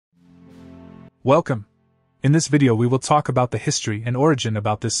Welcome! In this video we will talk about the history and origin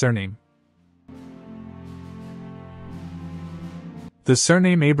about this surname. The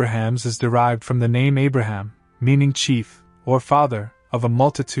surname Abrahams is derived from the name Abraham, meaning chief, or father, of a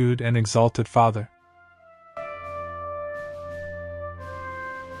multitude and exalted father.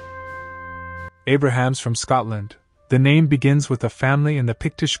 Abrahams from Scotland. The name begins with a family in the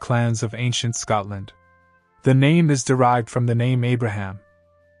Pictish clans of ancient Scotland. The name is derived from the name Abraham.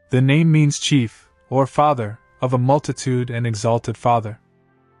 The name means chief, or father, of a multitude and exalted father.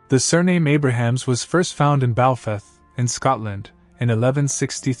 The surname Abrahams was first found in Balfeth, in Scotland, in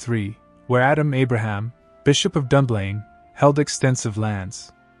 1163, where Adam Abraham, Bishop of Dunblain, held extensive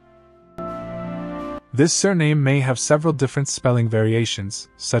lands. This surname may have several different spelling variations,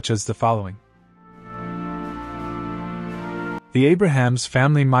 such as the following. The Abrahams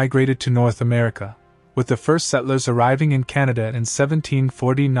family migrated to North America, with the first settlers arriving in Canada in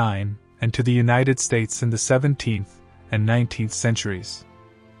 1749 and to the United States in the 17th and 19th centuries.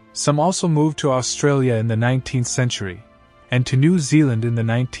 Some also moved to Australia in the 19th century, and to New Zealand in the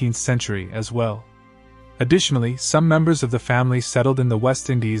 19th century as well. Additionally, some members of the family settled in the West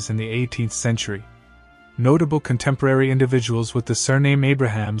Indies in the 18th century. Notable contemporary individuals with the surname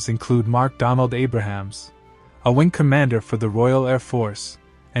Abrahams include Mark Donald Abrahams, a wing commander for the Royal Air Force,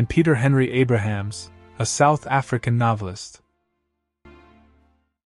 and Peter Henry Abrahams, a South African novelist.